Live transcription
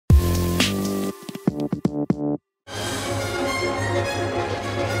As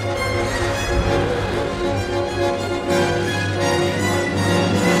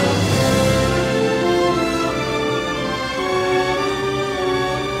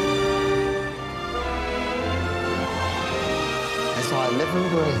I live and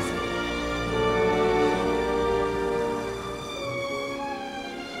breathe.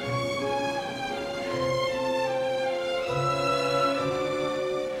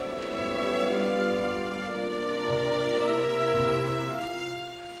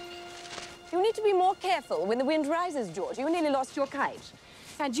 You need to be more careful when the wind rises, George. You nearly lost your kite.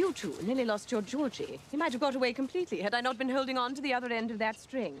 And you, too, nearly lost your Georgie. You might have got away completely had I not been holding on to the other end of that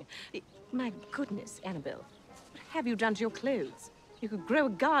string. My goodness, Annabelle, what have you done to your clothes? You could grow a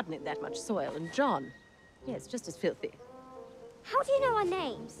garden in that much soil. And John, yes, just as filthy. How do you know our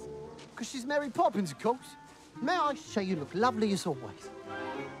names? Because she's Mary Poppins, of course. May I say you look lovely as always?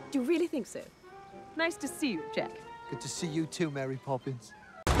 Do you really think so? Nice to see you, Jack. Good to see you too, Mary Poppins.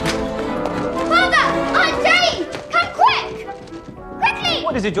 Father! Aunt Jane! Come quick! Quickly!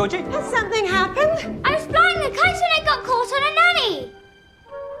 What is it, Georgie? Has something happened? I was flying the kite and it got caught on a nanny!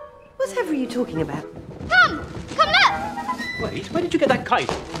 Whatever are you talking about? Come! Come look! Wait, where did you get that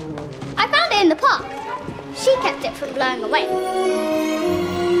kite? I found it in the park. She kept it from blowing away.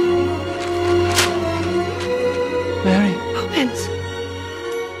 Mary. Poppins!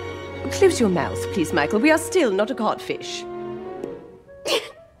 Close your mouth, please, Michael. We are still not a codfish.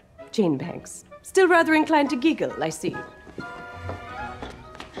 Jane Banks. Still rather inclined to giggle, I see.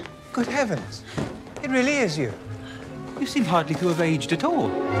 Good heavens. It really is you. You seem hardly to have aged at all.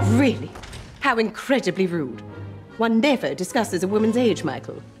 Really? How incredibly rude. One never discusses a woman's age,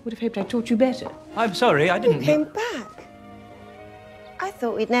 Michael. Would have hoped I taught you better. I'm sorry, I didn't... You came back. I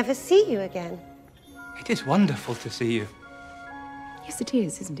thought we'd never see you again. It is wonderful to see you. Yes, it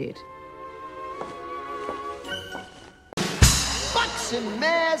is, isn't it? Bucks and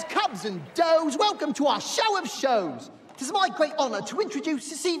mares, cubs and does, welcome to our show of shows. It is my great honour to introduce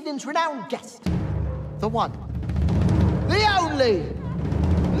this evening's renowned guest. The one, the only,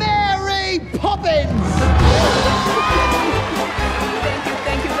 Mary Poppins!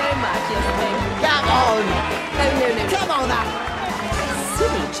 Thank you very much. Yes, thank you. Come on! Oh, no. Come on now!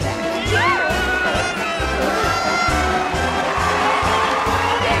 Silly Jack.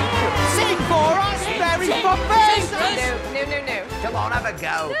 Sing for us, Mary Poppins! No. Come on, have a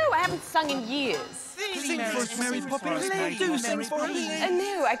go. No, I haven't sung in years. Sing for us, Mary Poppins. Do sing for us.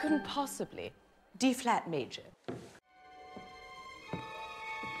 No, I couldn't possibly. D flat major.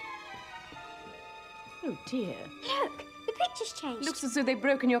 Oh, dear. Look, the picture's changed. Looks as though they've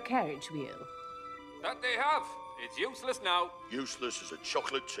broken your carriage wheel. That they have. It's useless now. Useless as a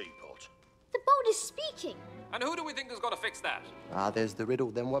chocolate teapot. The board is speaking. And who do we think has got to fix that? There's the riddle.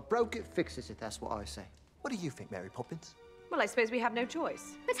 Then what broke it fixes it, that's what I say. What do you think, Mary Poppins? Well, I suppose we have no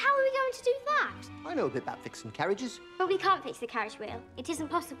choice. But how are we going to do that? I know a bit about fixing carriages. But we can't fix the carriage wheel. It isn't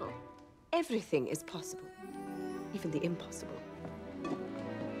possible. Everything is possible. Even the impossible.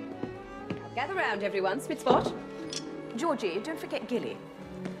 Now, gather round, everyone. Spitspot. Georgie, don't forget Gilly.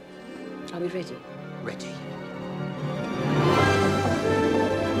 Are we ready? Ready.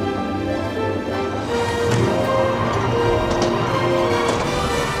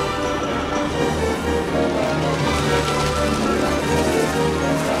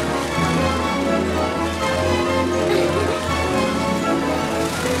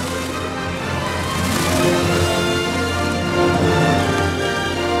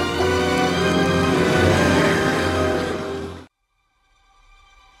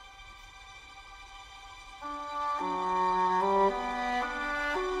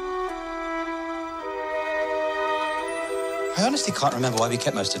 I honestly can't remember why we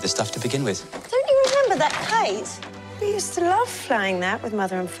kept most of this stuff to begin with. Don't you remember that kite? We used to love flying that with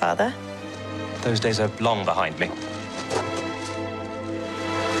Mother and Father. Those days are long behind me.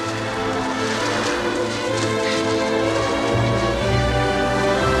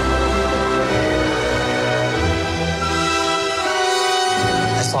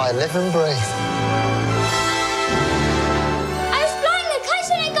 That's why I live and breathe. I was flying the kite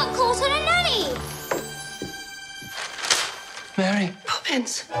and it got caught on a nanny. Mary,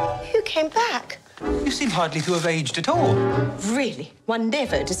 Poppins, you came back. you seem hardly to have aged at all. Really? One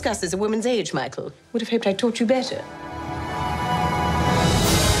never discusses a woman's age, Michael. Would have hoped I taught you better.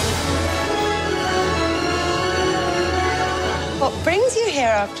 What brings you here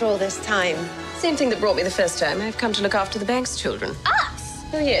after all this time? Same thing that brought me the first time. I've come to look after the Banks children. Us?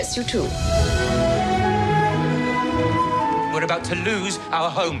 Oh, yes, you too. We're about to lose our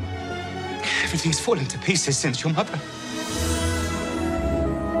home. Everything's fallen to pieces since your mother.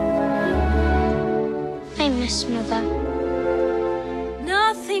 promise, Mother.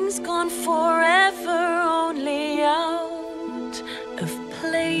 Nothing's gone forever, only out of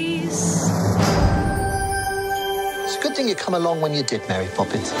place. It's a good thing you come along when you did, Mary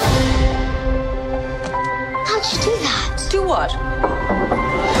Poppins. How'd you do that? Do what?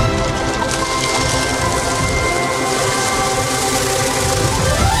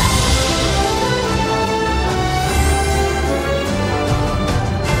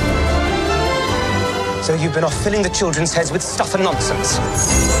 So you've been off filling the children's heads with stuff and nonsense.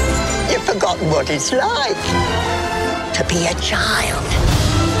 You've forgotten what it's like to be a child.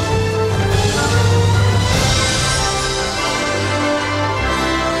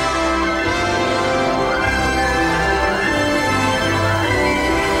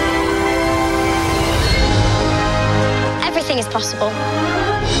 Everything is possible.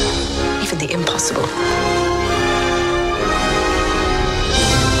 Even the impossible.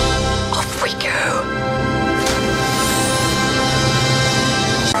 Off we go.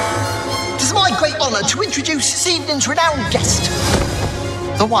 It is my great honour to introduce this evening's renowned guest.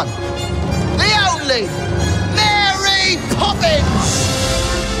 The one, the only, Mary Poppins!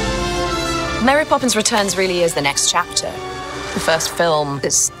 Mary Poppins Returns really is the next chapter. The first film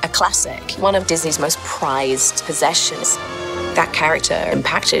is a classic, one of Disney's most prized possessions. That character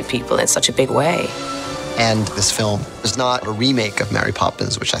impacted people in such a big way. And this film is not a remake of Mary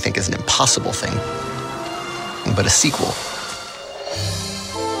Poppins, which I think is an impossible thing, but a sequel.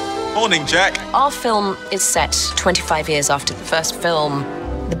 Morning, Jack. Our film is set 25 years after the first film.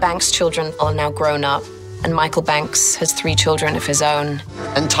 The Banks children are now grown up, and Michael Banks has 3 children of his own.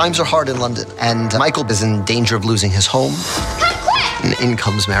 And times are hard in London, and Michael is in danger of losing his home. Come quick! And in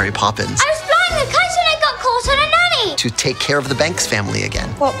comes Mary Poppins I was flying a kite and I got caught on a nanny! to take care of the Banks family again.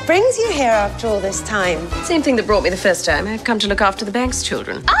 What brings you here after all this time? Same thing that brought me the first time. I've come to look after the Banks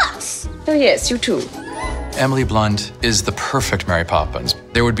children. Us? Oh, yes, you too. Emily Blunt is the perfect Mary Poppins.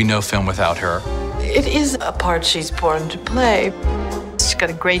 There would be no film without her. It is a part she's born to play. She's got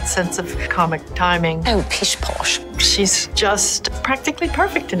a great sense of comic timing. Oh, pish posh. She's just practically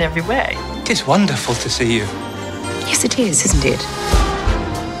perfect in every way. It is wonderful to see you. Yes, it is, isn't it?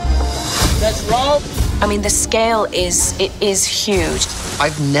 That's Rob. I mean, the scale is huge.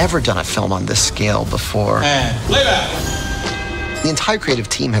 I've never done a film on this scale before. And playback. The entire creative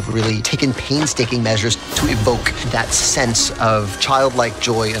team have really taken painstaking measures to evoke that sense of childlike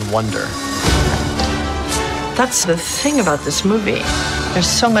joy and wonder. That's the thing about this movie. There's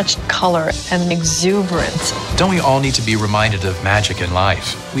so much color and exuberance. Don't we all need to be reminded of magic in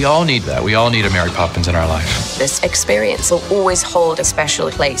life? We all need that. We all need a Mary Poppins in our life. This experience will always hold a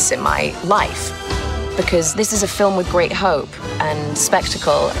special place in my life because this is a film with great hope and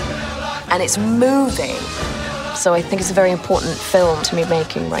spectacle, and it's moving. So I think it's a very important film to be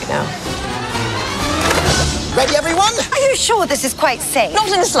making right now. Ready, everyone? Are you sure this is quite safe?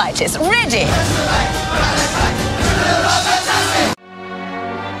 Not in the slightest. Ready?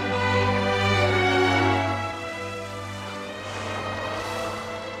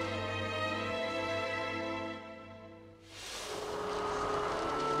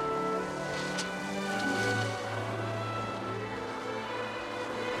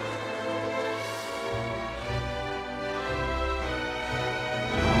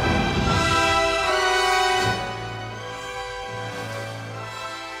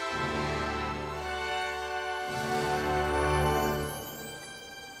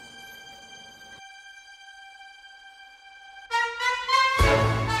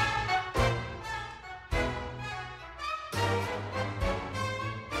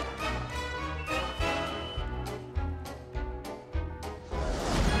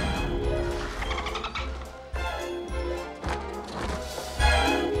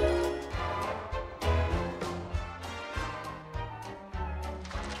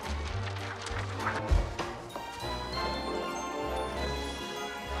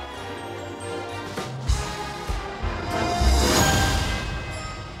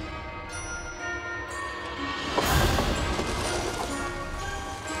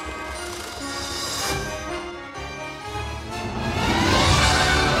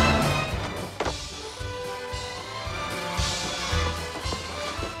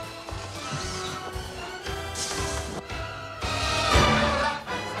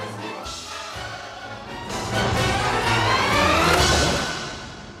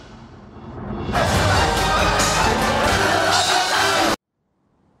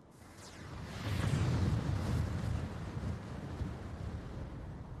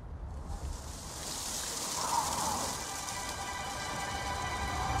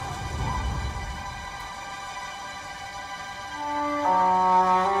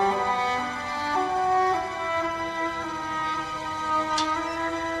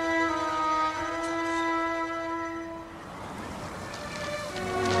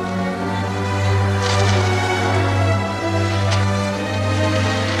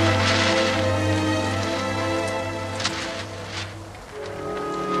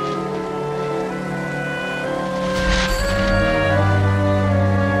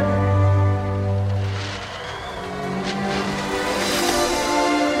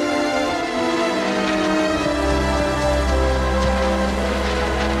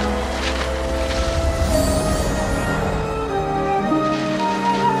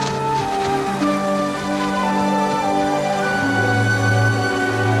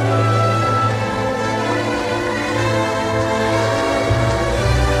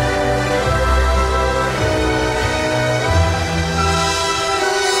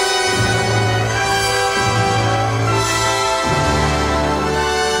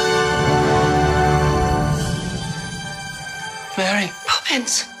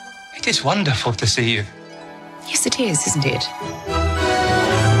 Prince. It is wonderful to see you. Yes, it is, isn't it?